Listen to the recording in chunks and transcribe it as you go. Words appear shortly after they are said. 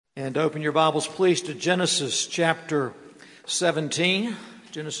And open your Bibles, please, to Genesis chapter 17.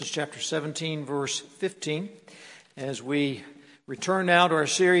 Genesis chapter 17, verse 15. As we return now to our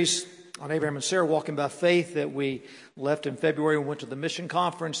series on Abraham and Sarah walking by faith that we left in February. We went to the mission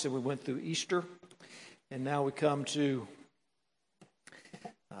conference, then we went through Easter. And now we come to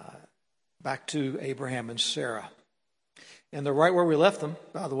back to Abraham and Sarah. And they're right where we left them,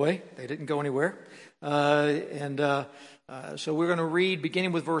 by the way. They didn't go anywhere. So we're going to read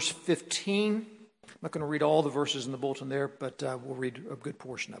beginning with verse 15. I'm not going to read all the verses in the bulletin there, but we'll read a good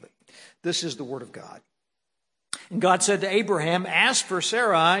portion of it. This is the word of God. And God said to Abraham, "As for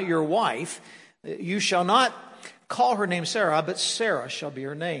Sarai, your wife, you shall not call her name Sarah, but Sarah shall be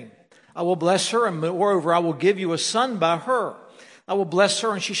her name. I will bless her, and moreover, I will give you a son by her. I will bless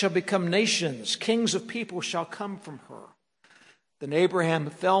her, and she shall become nations. Kings of people shall come from her." Then Abraham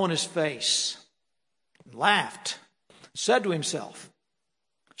fell on his face and laughed, said to himself,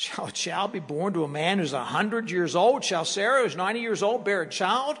 Shall a child be born to a man who's 100 years old? Shall Sarah, who's 90 years old, bear a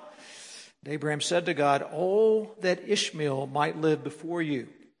child? And Abraham said to God, "Oh, that Ishmael might live before you."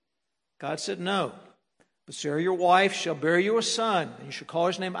 God said, "No, but Sarah your wife shall bear you a son, and you shall call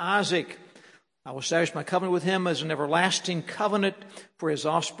his name Isaac. I will establish my covenant with him as an everlasting covenant for his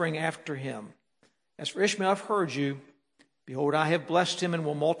offspring after him. As for Ishmael, I've heard you. Behold, I have blessed him and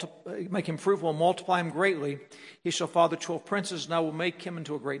will make him fruitful and multiply him greatly. He shall father 12 princes, and I will make him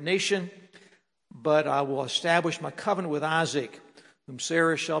into a great nation. But I will establish my covenant with Isaac, whom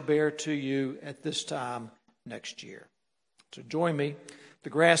Sarah shall bear to you at this time next year." So join me.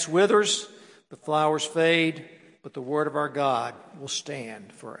 The grass withers, the flowers fade, but the word of our God will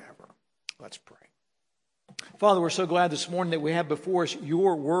stand forever. Let's pray. Father, we're so glad this morning that we have before us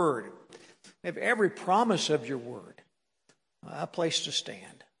your word. We have every promise of your word. A place to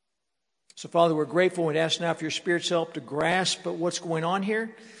stand. So, Father, we're grateful and ask now for your Spirit's help to grasp what's going on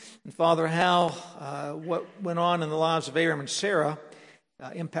here. And, Father, how what went on in the lives of Abraham and Sarah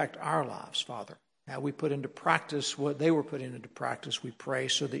impact our lives, Father. How we put into practice what they were putting into practice, we pray,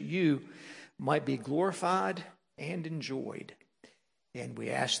 so that you might be glorified and enjoyed. And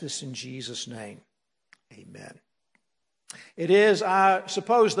we ask this in Jesus' name. Amen. It is, I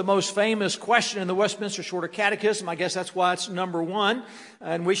suppose, the most famous question in the Westminster Shorter Catechism. I guess that's why it's number one,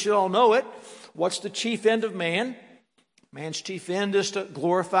 and we should all know it. What's the chief end of man? Man's chief end is to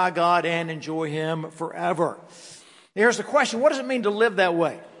glorify God and enjoy him forever. Here's the question: what does it mean to live that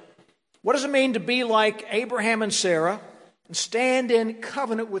way? What does it mean to be like Abraham and Sarah and stand in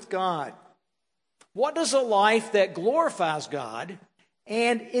covenant with God? What does a life that glorifies God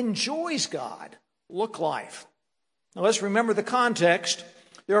and enjoys God look like? Now let's remember the context.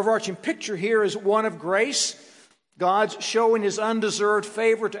 The overarching picture here is one of grace. God's showing his undeserved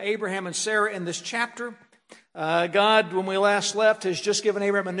favor to Abraham and Sarah in this chapter. God, when we last left, has just given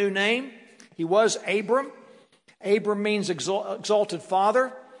Abraham a new name. He was Abram. Abram means exalted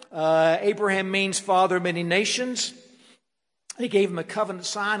father. Abraham means father of many nations. He gave him a covenant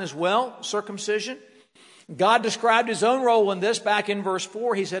sign as well, circumcision. God described his own role in this back in verse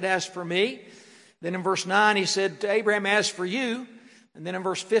 4. He said, "As for me." Then in verse 9, he said to Abraham, "As for you." And then in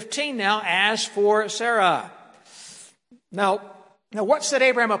verse 15 now, "As for Sarah." Now what set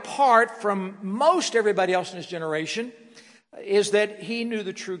Abraham apart from most everybody else in his generation is that he knew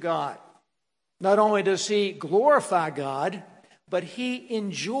the true God. Not only does he glorify God, but he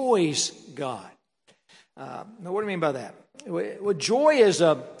enjoys God. Now what do I mean by that? Well, joy is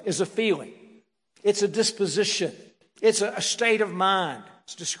a feeling. It's a disposition. It's a state of mind.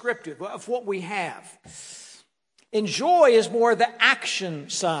 It's descriptive of what we have. And joy is more the action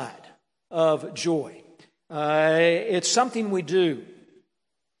side of joy. It's something we do.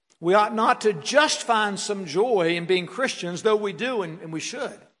 We ought not to just find some joy in being Christians, though we do and we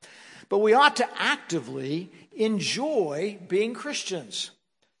should. But we ought to actively enjoy being Christians.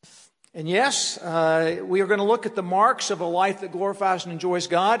 And yes, we are going to look at the marks of a life that glorifies and enjoys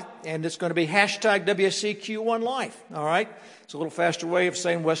God. And it's going to be hashtag WSCQ1 Life. All right? It's a little faster way of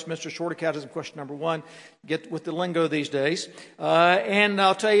saying Westminster Shorter Catechism question number 1. Get with the lingo these days. And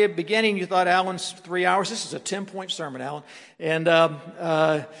I'll tell you, beginning, you thought Alan's 3 hours. This is a 10-point sermon, Alan. And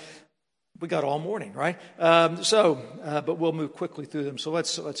we got all morning, right? But we'll move quickly through them. So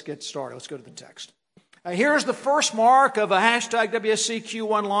let's get started. Let's go to the text. Here's the first mark of a hashtag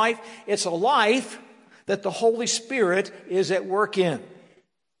WSCQ1 life. It's a life that the Holy Spirit is at work in.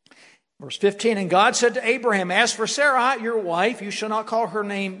 Verse 15, "And God said to Abraham, As for Sarah, your wife, you shall not call her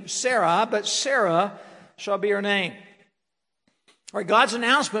name Sarah, but Sarah shall be her name." All right, God's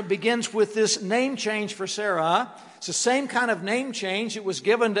announcement begins with this name change for Sarah. It's the same kind of name change that was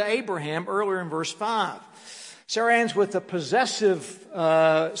given to Abraham earlier in verse 5. Sarah ends with a possessive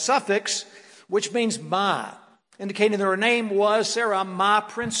suffix, which means my, indicating that her name was Sarah, my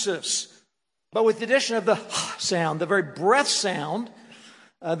princess. But with the addition of the sound, the very breath sound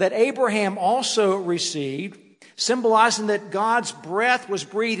that Abraham also received, symbolizing that God's breath was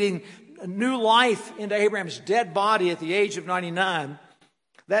breathing new life into Abraham's dead body at the age of 99,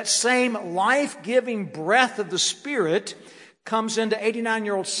 that same life-giving breath of the Spirit comes into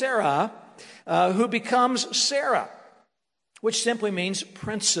 89-year-old Sarah, who becomes Sarah, which simply means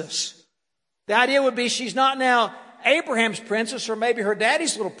princess. The idea would be she's not now Abraham's princess or maybe her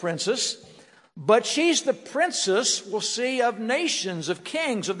daddy's little princess, but she's the princess, we'll see, of nations, of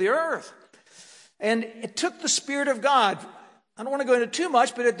kings, of the earth. And it took the Spirit of God. I don't want to go into too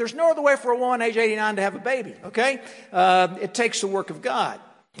much, but there's no other way for a woman age 89 to have a baby, okay? It takes the work of God.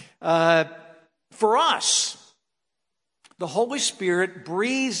 For us, the Holy Spirit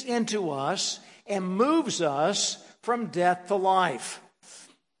breathes into us and moves us from death to life.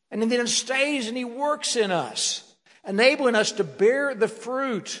 And then stays and He works in us, enabling us to bear the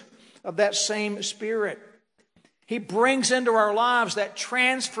fruit of that same Spirit. He brings into our lives that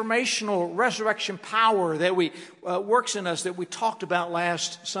transformational resurrection power that works in us that we talked about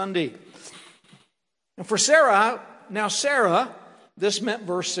last Sunday. And for Sarah, this meant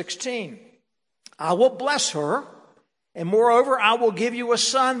verse 16. I will bless her, and moreover, I will give you a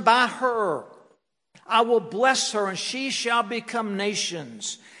son by her. I will bless her, and she shall become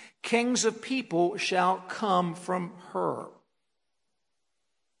nations. Kings of people shall come from her.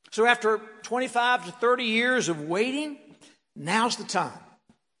 So after 25 to 30 years of waiting, now's the time.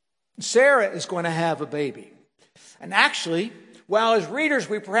 Sarah is going to have a baby. And actually, while as readers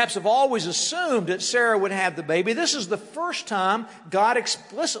we perhaps have always assumed that Sarah would have the baby, this is the first time God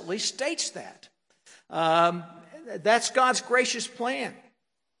explicitly states that. That's God's gracious plan.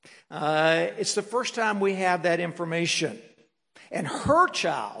 It's the first time we have that information. And her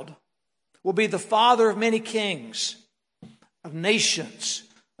child will be the father of many kings, of nations,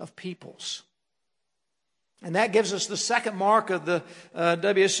 of peoples. And that gives us the second mark of the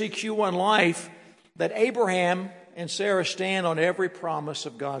WSCQ1 life, that Abraham and Sarah stand on every promise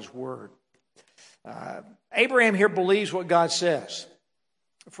of God's word. Abraham here believes what God says.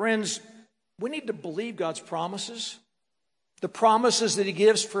 Friends, we need to believe God's promises. The promises that He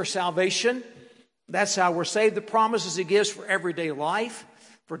gives for salvation, that's how we're saved. The promises He gives for everyday life,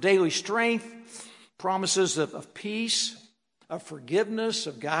 for daily strength, promises of peace, of forgiveness,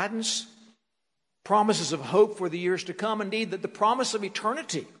 of guidance, promises of hope for the years to come. Indeed, that the promise of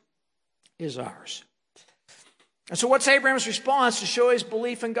eternity is ours. And so what's Abraham's response to show his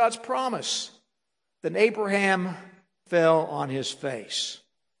belief in God's promise? Then Abraham fell on his face.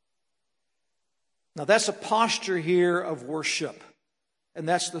 Now that's a posture here of worship. And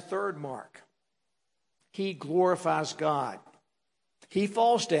that's the third mark. He glorifies God. He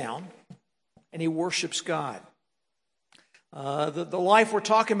falls down and he worships God. The life we're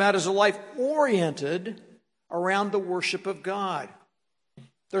talking about is a life oriented around the worship of God.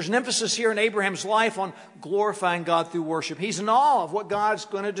 There's an emphasis here in Abraham's life on glorifying God through worship. He's in awe of what God's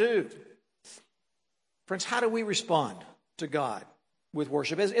going to do. Friends, how do we respond to God with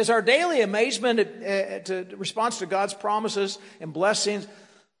worship? Is our daily amazement to response to God's promises and blessings,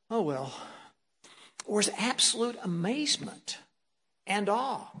 oh well, or is absolute amazement and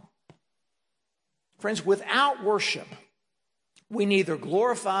awe? Friends, without worship, we neither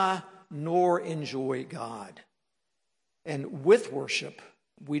glorify nor enjoy God. And with worship,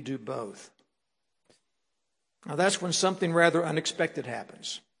 we do both. Now that's when something rather unexpected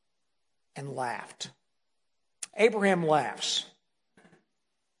happens. And laughed. Abraham laughs.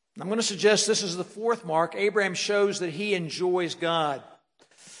 I'm going to suggest this is the fourth mark. Abraham shows that he enjoys God.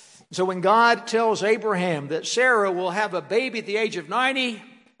 So when God tells Abraham that Sarah will have a baby at the age of 90,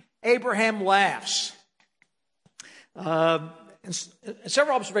 Abraham laughs. And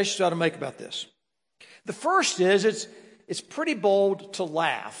several observations I ought to make about this. The first is it's pretty bold to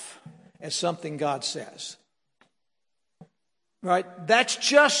laugh at something God says. Right? That's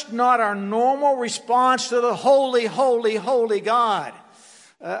just not our normal response to the holy, holy, holy God,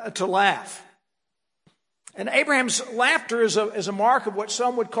 to laugh. And Abraham's laughter is a mark of what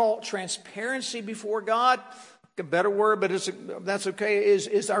some would call transparency before God. A better word, but that's okay,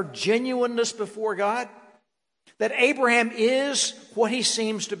 is our genuineness before God. That Abraham is what he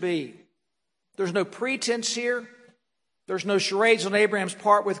seems to be. There's no pretense here. There's no charades on Abraham's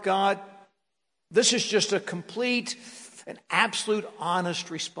part with God. This is just a complete and absolute honest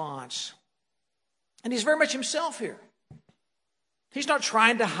response. And he's very much himself here. He's not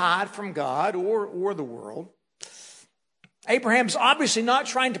trying to hide from God or the world. Abraham's obviously not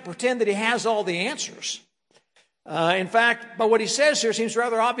trying to pretend that he has all the answers. In fact, by what he says here, it seems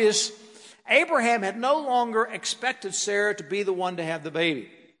rather obvious. Abraham had no longer expected Sarah to be the one to have the baby.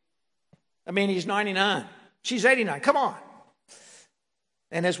 I mean, he's 99. She's 89. Come on.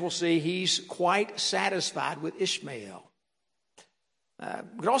 And as we'll see, he's quite satisfied with Ishmael.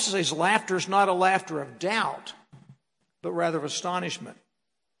 We could also say his laughter is not a laughter of doubt, but rather of astonishment.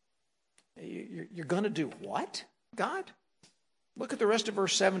 You're going to do what, God? Look at the rest of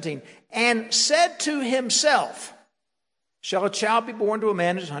verse 17. And said to himself, shall a child be born to a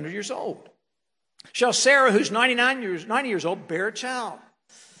man who's 100 years old? Shall Sarah, who's 90 years old, bear a child?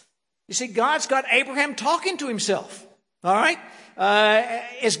 You see, God's got Abraham talking to himself. All right?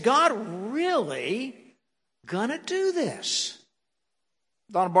 Is God really going to do this?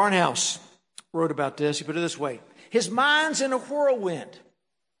 Donna Barnhouse wrote about this. He put it this way. His mind's in a whirlwind.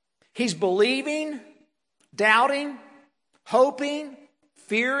 He's believing, doubting, hoping,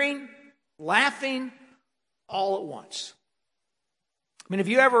 fearing, laughing, all at once. I mean, have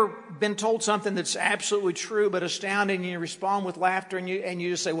you ever been told something that's absolutely true but astounding, and you respond with laughter, and you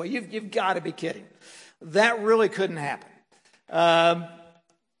just say, well, you've got to be kidding. That really couldn't happen.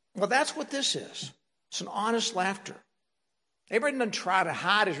 Well, that's what this is. It's an honest laughter. Abraham doesn't try to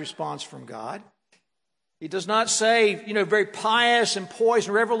hide his response from God. He does not say, very pious and poised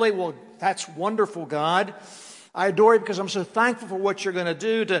and reverently, well, that's wonderful, God. I adore you because I'm so thankful for what you're going to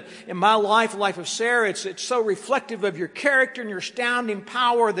do in my life, the life of Sarah. It's so reflective of your character and your astounding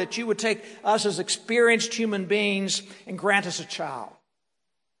power that you would take us as experienced human beings and grant us a child.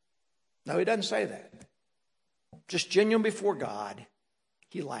 No, he doesn't say that. Just genuine before God,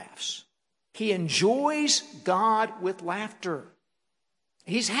 he laughs. He enjoys God with laughter.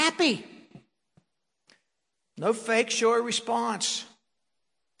 He's happy. No fake, showy response.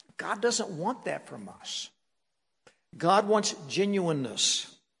 God doesn't want that from us. God wants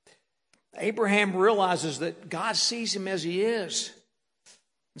genuineness. Abraham realizes that God sees him as he is.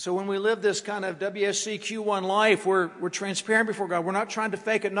 And so when we live this kind of WSC Q1 life, we're transparent before God. We're not trying to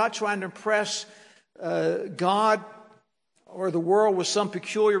fake it, not trying to impress God or the world with some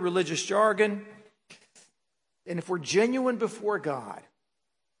peculiar religious jargon. And if we're genuine before God,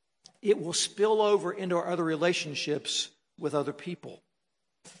 it will spill over into our other relationships with other people.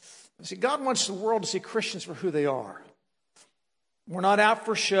 See, God wants the world to see Christians for who they are. We're not out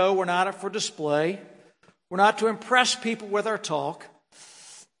for show. We're not out for display. We're not to impress people with our talk.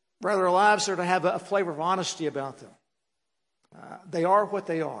 Rather, our lives are to have a flavor of honesty about them. They are what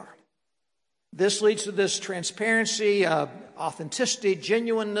they are. This leads to this transparency, authenticity,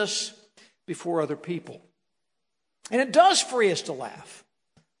 genuineness before other people. And it does free us to laugh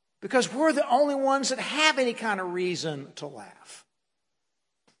because we're the only ones that have any kind of reason to laugh.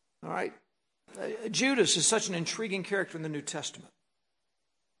 All right? Judas is such an intriguing character in the New Testament.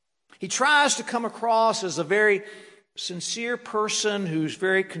 He tries to come across as a very sincere person who's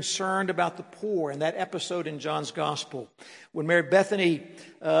very concerned about the poor. In that episode in John's Gospel, when Mary Bethany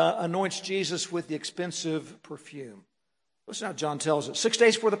anoints Jesus with the expensive perfume. Listen how John tells it. 6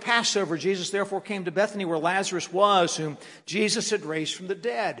 days before the Passover, Jesus therefore came to Bethany where Lazarus was, whom Jesus had raised from the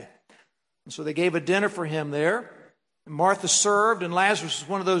dead. And so they gave a dinner for him there. And Martha served, and Lazarus was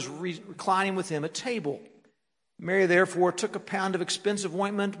one of those reclining with him at table. Mary therefore took a pound of expensive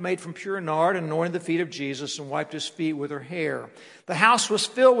ointment made from pure nard and anointed the feet of Jesus and wiped his feet with her hair. The house was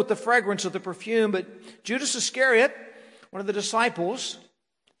filled with the fragrance of the perfume, but Judas Iscariot, one of the disciples,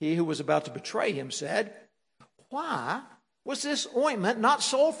 he who was about to betray him, said, why was this ointment not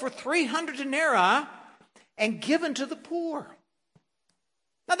sold for 300 denarii and given to the poor?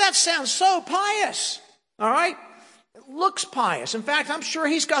 Now that sounds so pious, all right? It looks pious. In fact, I'm sure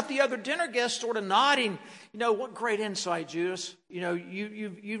he's got the other dinner guests sort of nodding. What great insight, Judas.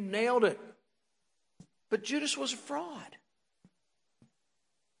 You nailed it. But Judas was a fraud.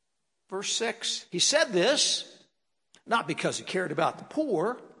 Verse 6, he said this, not because he cared about the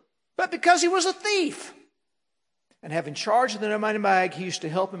poor, but because he was a thief. And having charge of the money bag, he used to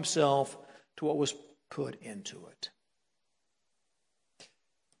help himself to what was put into it.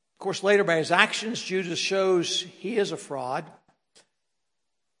 Of course, later by his actions, Judas shows he is a fraud.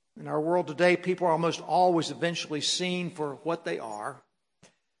 In our world today, people are almost always eventually seen for what they are.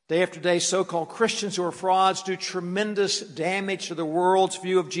 Day after day, so-called Christians who are frauds do tremendous damage to the world's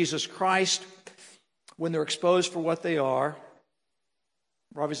view of Jesus Christ when they're exposed for what they are.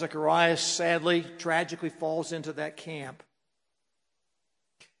 Ravi Zacharias, sadly, tragically falls into that camp.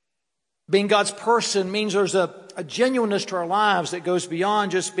 Being God's person means there's a genuineness to our lives that goes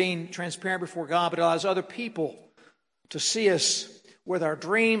beyond just being transparent before God, but allows other people to see us with our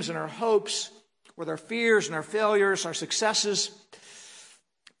dreams and our hopes, with our fears and our failures, our successes.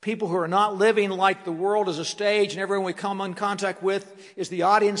 People who are not living like the world as a stage and everyone we come in contact with is the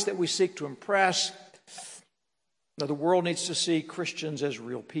audience that we seek to impress. No, the world needs to see Christians as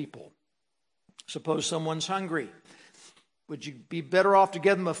real people. Suppose someone's hungry. Would you be better off to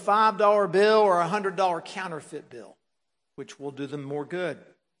give them a $5 bill or a $100 counterfeit bill, which will do them more good?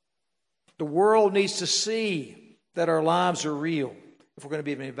 The world needs to see that our lives are real if we're going to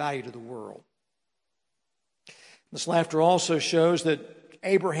be of any value to the world. This laughter also shows that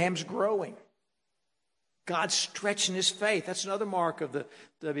Abraham's growing. God's stretching his faith. That's another mark of the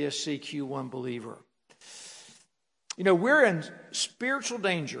WSCQ1 believer. You know, we're in spiritual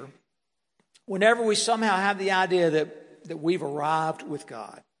danger whenever we somehow have the idea that we've arrived with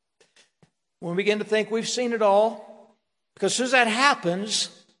God. When we begin to think we've seen it all, because as soon as that happens,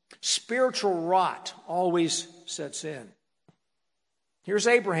 spiritual rot always sets in. Here's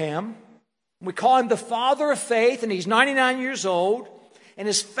Abraham. We call him the father of faith, and he's 99 years old, and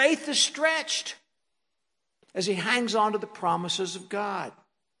his faith is stretched as he hangs on to the promises of God.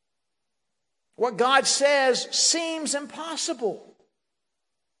 What God says seems impossible.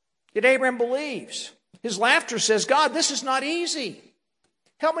 Yet Abraham believes. His laughter says, God, this is not easy.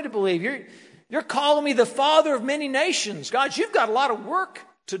 Help me to believe. You're calling me the father of many nations. God, you've got a lot of work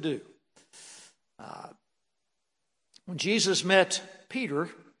to do. When Jesus met Peter,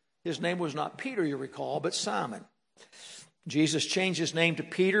 his name was not Peter, you recall, but Simon. Jesus changed his name to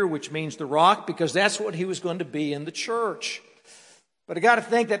Peter, which means the rock, because that's what he was going to be in the church. But I got to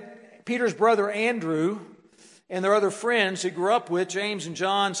think that Peter's brother Andrew and their other friends he grew up with, James and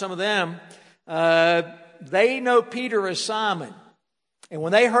John, some of them, they know Peter as Simon. And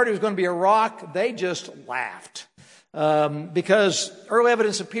when they heard he was going to be a rock, they just laughed. Because early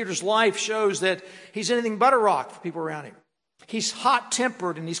evidence of Peter's life shows that he's anything but a rock for people around him. He's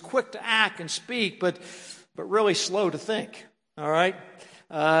hot-tempered and he's quick to act and speak, but really slow to think. All right?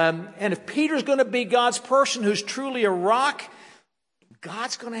 And if Peter's going to be God's person who's truly a rock,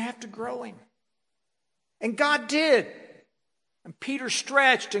 God's going to have to grow him. And God did. And Peter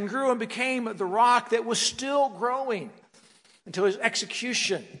stretched and grew and became the rock that was still growing until his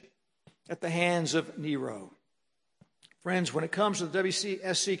execution at the hands of Nero. Friends, when it comes to the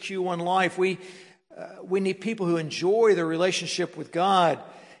WSCQ1 life, we need people who enjoy their relationship with God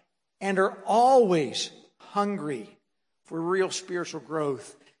and are always hungry for real spiritual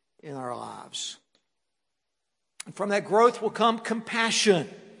growth in our lives. And from that growth will come compassion.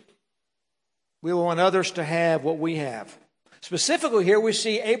 We will want others to have what we have. Specifically here we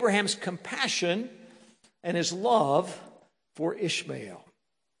see Abraham's compassion and his love for Ishmael.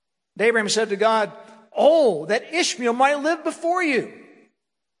 And Abraham said to God, "Oh, that Ishmael might live before you."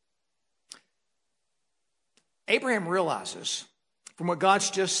 Abraham realizes from what God's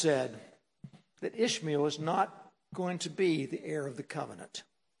just said that Ishmael is not going to be the heir of the covenant.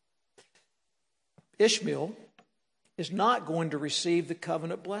 Ishmael is not going to receive the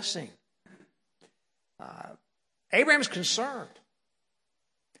covenant blessing. Abraham's concerned.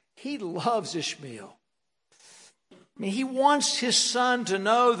 He loves Ishmael. I mean, he wants his son to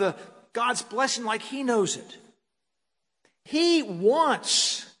know God's blessing like he knows it. He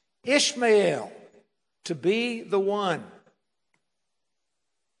wants Ishmael to be the one.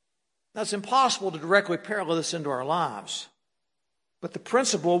 Now, it's impossible to directly parallel this into our lives. But the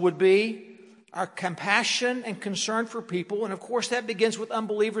principle would be our compassion and concern for people. And of course, that begins with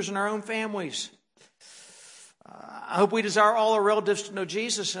unbelievers in our own families. I hope we desire all our relatives to know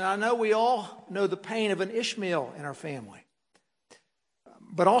Jesus. And I know we all know the pain of an Ishmael in our family.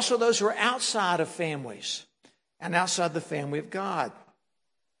 But also those who are outside of families and outside the family of God.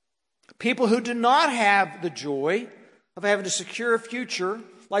 People who do not have the joy of having a secure future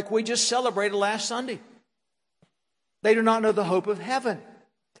like we just celebrated last Sunday. They do not know the hope of heaven.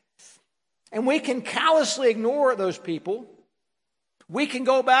 And we can callously ignore those people. We can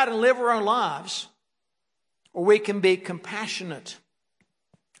go about and live our own lives. Or we can be compassionate.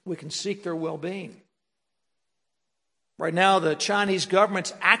 We can seek their well-being. Right now, the Chinese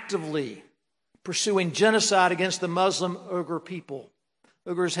government's actively pursuing genocide against the Muslim Uyghur people.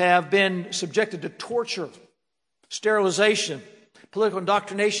 Uyghurs have been subjected to torture, sterilization, political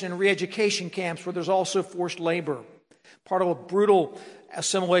indoctrination, and re-education camps where there's also forced labor, part of a brutal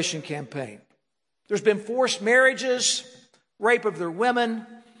assimilation campaign. There's been forced marriages, rape of their women,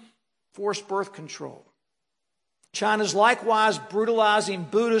 forced birth control. China's likewise brutalizing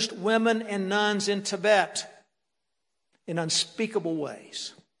Buddhist women and nuns in Tibet in unspeakable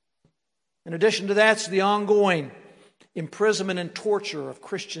ways. In addition to that, it's the ongoing imprisonment and torture of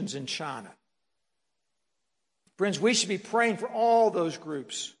Christians in China. Friends, we should be praying for all those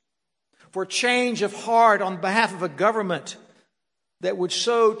groups, for a change of heart on behalf of a government that would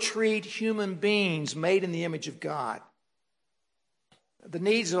so treat human beings made in the image of God. The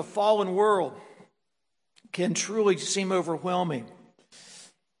needs of a fallen world can truly seem overwhelming.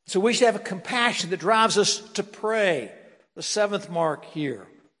 So we should have a compassion that drives us to pray. The seventh mark here.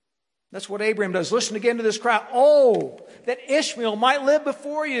 That's what Abraham does. Listen again to this cry. Oh, that Ishmael might live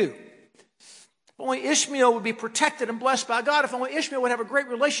before you. If only Ishmael would be protected and blessed by God. If only Ishmael would have a great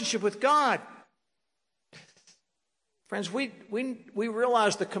relationship with God. Friends, we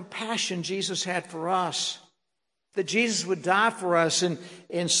realize the compassion Jesus had for us. That Jesus would die for us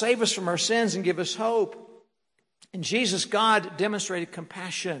and save us from our sins and give us hope. In Jesus, God demonstrated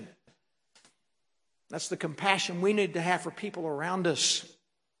compassion. That's the compassion we need to have for people around us.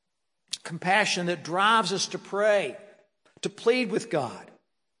 Compassion that drives us to pray, to plead with God.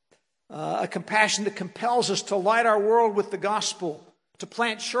 A compassion that compels us to light our world with the gospel, to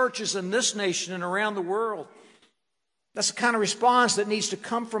plant churches in this nation and around the world. That's the kind of response that needs to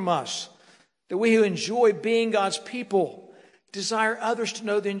come from us. That we who enjoy being God's people desire others to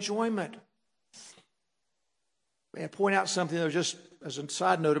know the enjoyment. May I point out something, though, just as a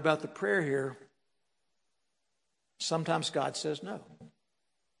side note about the prayer here. Sometimes God says no.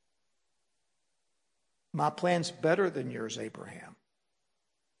 My plan's better than yours, Abraham.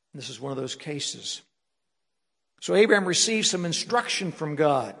 This is one of those cases. So Abraham received some instruction from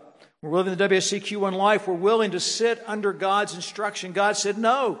God. We're living the WSCQ1 life. We're willing to sit under God's instruction. God said,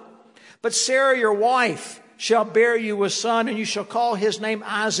 no, but Sarah, your wife, shall bear you a son, and you shall call his name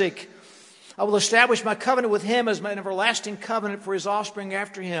Isaac. I will establish my covenant with him as an everlasting covenant for his offspring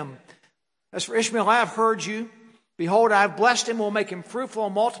after him. As for Ishmael, I have heard you. Behold, I have blessed him, will make him fruitful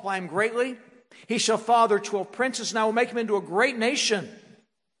and multiply him greatly. He shall father 12 princes, and I will make him into a great nation.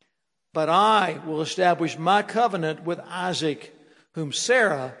 But I will establish my covenant with Isaac, whom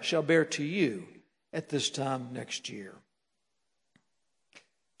Sarah shall bear to you at this time next year.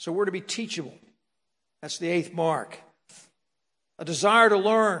 So we're to be teachable. That's the eighth mark. A desire to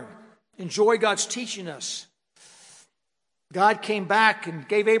learn. Enjoy God's teaching us. God came back and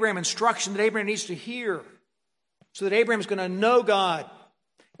gave Abraham instruction that Abraham needs to hear so that Abraham is going to know God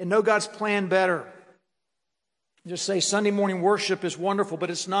and know God's plan better. Just say Sunday morning worship is wonderful, but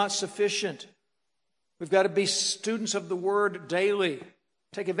it's not sufficient. We've got to be students of the Word daily.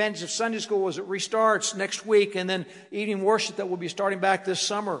 Take advantage of Sunday school as it restarts next week, and then evening worship that will be starting back this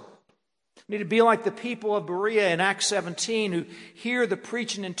summer. We need to be like the people of Berea in Acts 17 who hear the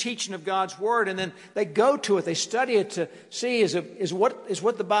preaching and teaching of God's Word, and then they go to it, they study it to see is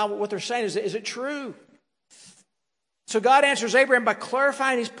what the Bible, what they're saying, is it true? So God answers Abraham by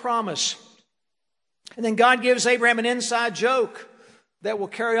clarifying his promise. And then God gives Abraham an inside joke that will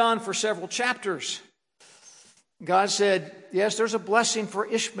carry on for several chapters. God said, yes, there's a blessing for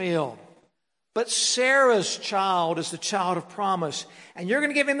Ishmael, but Sarah's child is the child of promise. And you're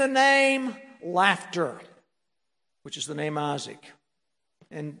going to give him the name Laughter, which is the name Isaac.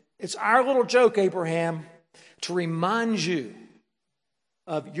 And it's our little joke, Abraham, to remind you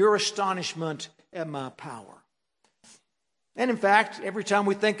of your astonishment at my power. And in fact, every time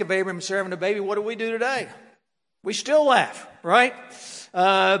we think of Abraham and Sarah having a baby, what do we do today? We still laugh, right?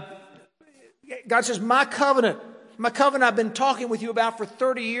 God says, my covenant I've been talking with you about for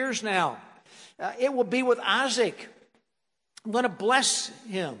 30 years now. It will be with Isaac. I'm going to bless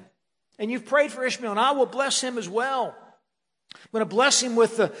him. And you've prayed for Ishmael, and I will bless him as well. I'm going to bless him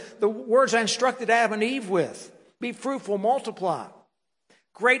with the words I instructed Adam and Eve with. Be fruitful, multiply.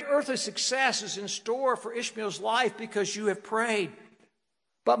 Great earthly success is in store for Ishmael's life because you have prayed.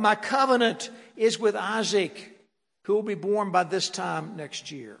 But my covenant is with Isaac, who will be born by this time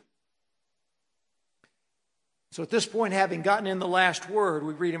next year. So at this point, having gotten in the last word,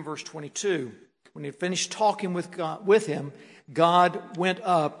 we read in verse 22, when he had finished talking with him, God went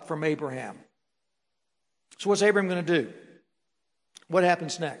up from Abraham. So what's Abraham going to do? What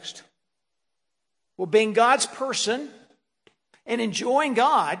happens next? Well, being God's person and enjoying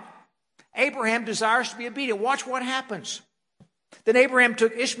God, Abraham desires to be obedient. Watch what happens. Then Abraham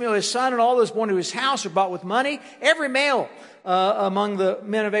took Ishmael his son and all those born to his house are bought with money, every male among the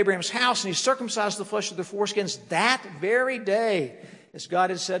men of Abraham's house, and he circumcised the flesh of their foreskins that very day, as God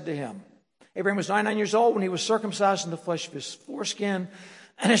had said to him. Abraham was 99 years old when he was circumcised in the flesh of his foreskin,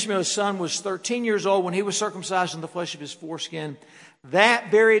 and Ishmael's son was 13 years old when he was circumcised in the flesh of his foreskin.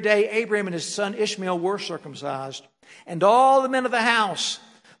 That very day, Abraham and his son Ishmael were circumcised, and all the men of the house,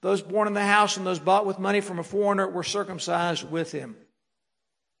 those born in the house and those bought with money from a foreigner, were circumcised with him.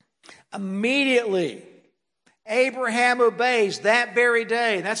 Immediately, Abraham obeys that very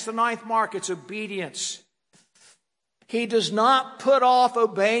day. That's the ninth mark. It's obedience. He does not put off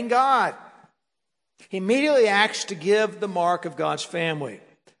obeying God. He immediately acts to give the mark of God's family.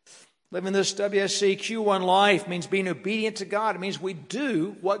 Living this WSC Q1 life means being obedient to God. It means we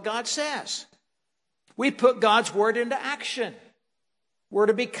do what God says. We put God's word into action. We're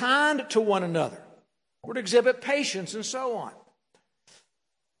to be kind to one another. We're to exhibit patience and so on.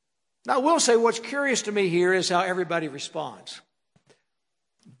 Now, I will say what's curious to me here is how everybody responds.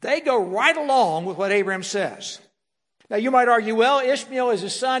 They go right along with what Abraham says. Now, you might argue, well, Ishmael is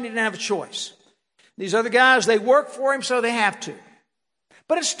his son. He didn't have a choice. These other guys, they work for him, so they have to.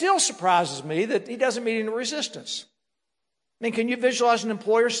 But it still surprises me that he doesn't meet any resistance. I mean, can you visualize an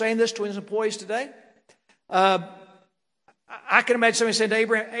employer saying this to his employees today? I can imagine somebody saying to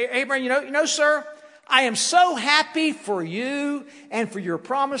Abraham, you know, sir, I am so happy for you and for your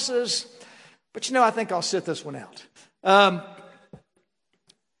promises, but I think I'll sit this one out.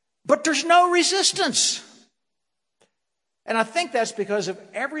 But there's no resistance. And I think that's because of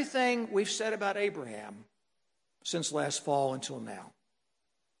everything we've said about Abraham since last fall until now.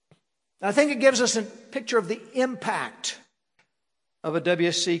 And I think it gives us a picture of the impact of a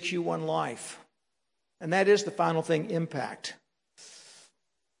WSC Q1 life. And that is the final thing, impact.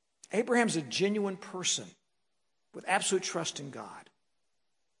 Abraham's a genuine person with absolute trust in God.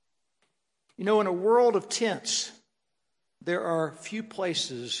 In a world of tents, there are few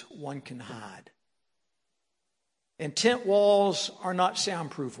places one can hide. And tent walls are not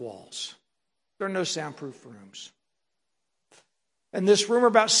soundproof walls. There are no soundproof rooms. And this rumor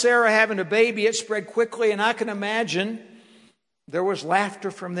about Sarah having a baby, it spread quickly, and I can imagine there was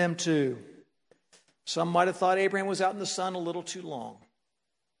laughter from them too. Some might have thought Abraham was out in the sun a little too long.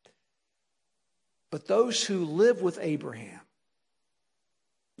 But those who live with Abraham,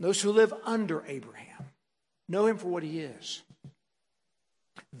 those who live under Abraham, know him for what he is.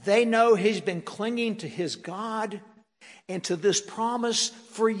 They know he's been clinging to his God and to this promise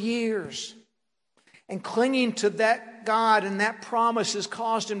for years. And clinging to that God and that promise has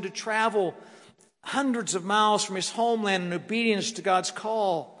caused him to travel hundreds of miles from his homeland in obedience to God's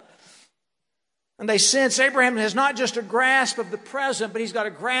call. And they sense Abraham has not just a grasp of the present, but he's got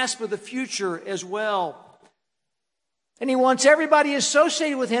a grasp of the future as well. And he wants everybody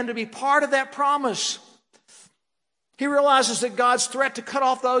associated with him to be part of that promise. He realizes that God's threat to cut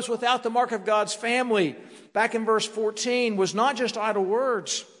off those without the mark of God's family, back in verse 14, was not just idle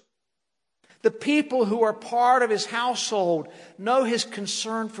words. The people who are part of his household know his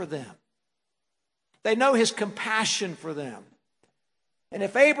concern for them. They know his compassion for them. And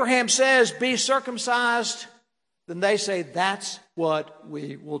if Abraham says, be circumcised, then they say, that's what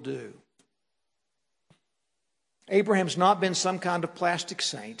we will do. Abraham's not been some kind of plastic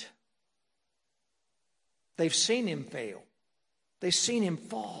saint. They've seen him fail. They've seen him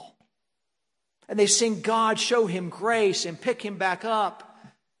fall. And they've seen God show him grace and pick him back up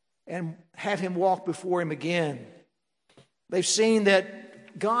and have him walk before him again. They've seen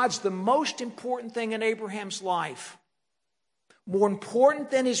that God's the most important thing in Abraham's life. More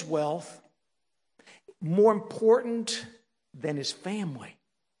important than his wealth. More important than his family.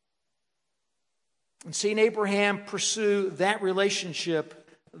 And seeing Abraham pursue that relationship,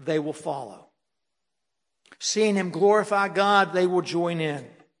 they will follow. Seeing him glorify God, they will join in.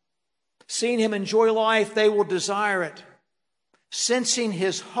 Seeing him enjoy life, they will desire it. Sensing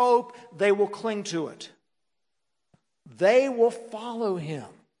his hope, they will cling to it. They will follow him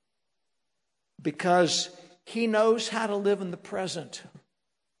because he knows how to live in the present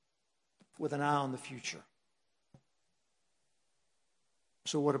with an eye on the future.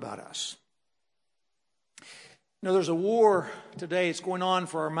 So what about us? There's a war today that's going on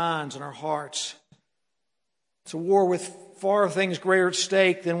for our minds and our hearts. It's a war with far things greater at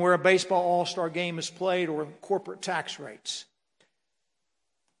stake than where a baseball all-star game is played or corporate tax rates.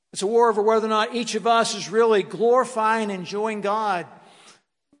 It's a war over whether or not each of us is really glorifying and enjoying God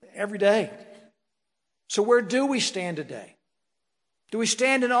every day. So where do we stand today? Do we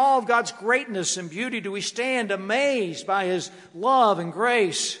stand in awe of God's greatness and beauty? Do we stand amazed by his love and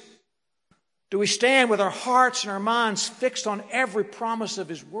grace? Do we stand with our hearts and our minds fixed on every promise of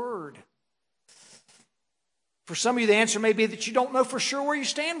his word? For some of you, the answer may be that you don't know for sure where you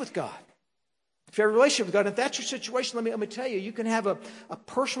stand with God. If you have a relationship with God, if that's your situation, let me tell you, you can have a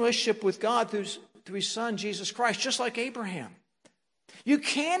personal relationship with God through his Son, Jesus Christ, just like Abraham. You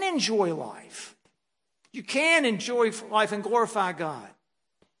can enjoy life. You can enjoy life and glorify God.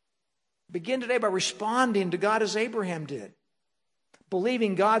 Begin today by responding to God as Abraham did.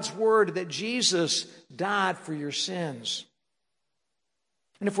 Believing God's word that Jesus died for your sins.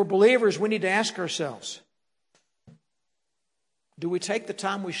 And if we're believers, we need to ask ourselves, do we take the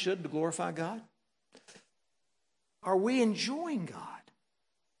time we should to glorify God? Are we enjoying God?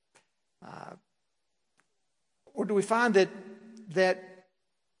 Or do we find that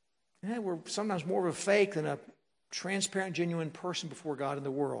we're sometimes more of a fake than a transparent, genuine person before God in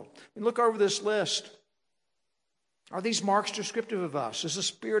the world? We look over this list. Are these marks descriptive of us? Is the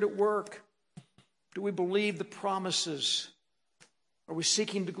Spirit at work? Do we believe the promises? Are we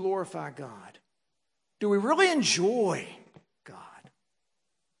seeking to glorify God? Do we really enjoy God?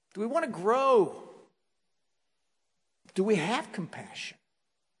 Do we want to grow? Do we have compassion?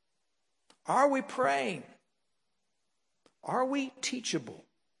 Are we praying? Are we teachable?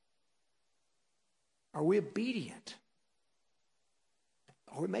 Are we obedient?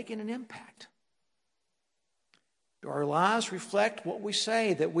 Are we making an impact? Do our lives reflect what we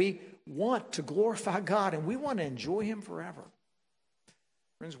say, that we want to glorify God and we want to enjoy Him forever?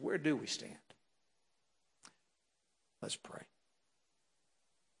 Friends, where do we stand? Let's pray.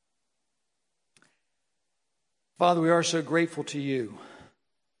 Father, we are so grateful to You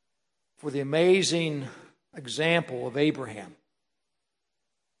for the amazing example of Abraham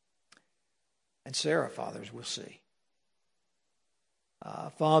and Sarah, Father, as we'll see.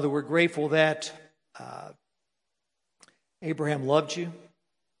 Father, we're grateful that Abraham loved You.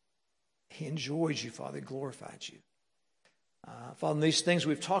 He enjoyed You, Father, glorified You. Father, these things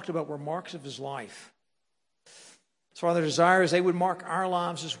we've talked about were marks of his life. So, Father, our desire is they would mark our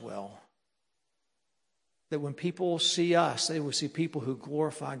lives as well. That when people see us, they will see people who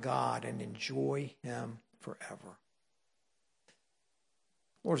glorify God and enjoy Him forever.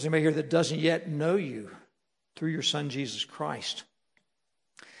 Lord, is there anybody here that doesn't yet know You through Your Son, Jesus Christ?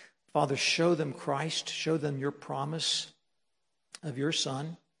 Father, show them Christ. Show them Your promise of Your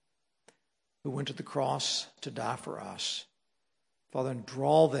Son who went to the cross to die for us. Father, and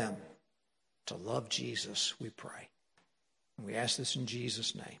draw them to love Jesus, we pray. And we ask this in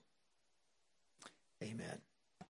Jesus' name. Amen.